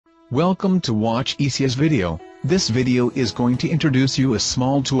Welcome to watch EaseUS video. This video is going to introduce you a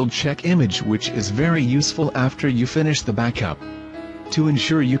small tool check image which is very useful after you finish the backup. To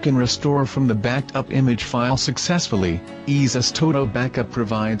ensure you can restore from the backed up image file successfully, EaseUS Todo Backup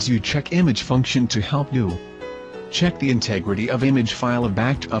provides you check image function to help you check the integrity of image file of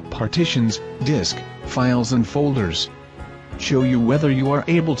backed up partitions, disk, files and folders. Show you whether you are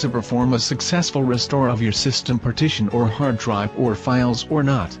able to perform a successful restore of your system partition or hard drive or files or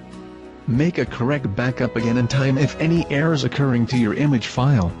not. Make a correct backup again in time if any errors occurring to your image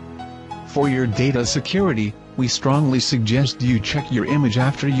file. For your data security, we strongly suggest you check your image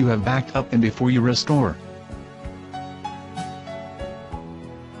after you have backed up and before you restore.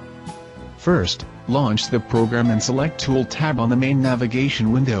 First, launch the program and select Tool tab on the main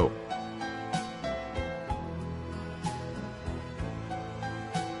navigation window.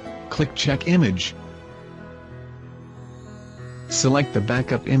 Click Check Image. Select the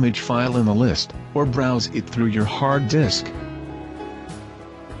backup image file in the list, or browse it through your hard disk.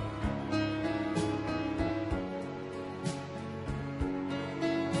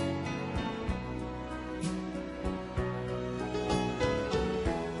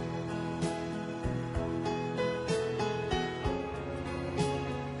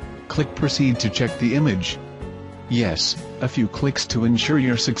 Click Proceed to check the image. Yes, a few clicks to ensure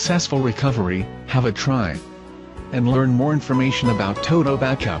your successful recovery. Have a try. And learn more information about Todo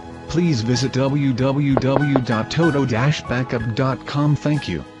Backup, please visit www.todo-backup.com. Thank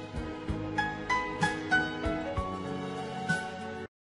you.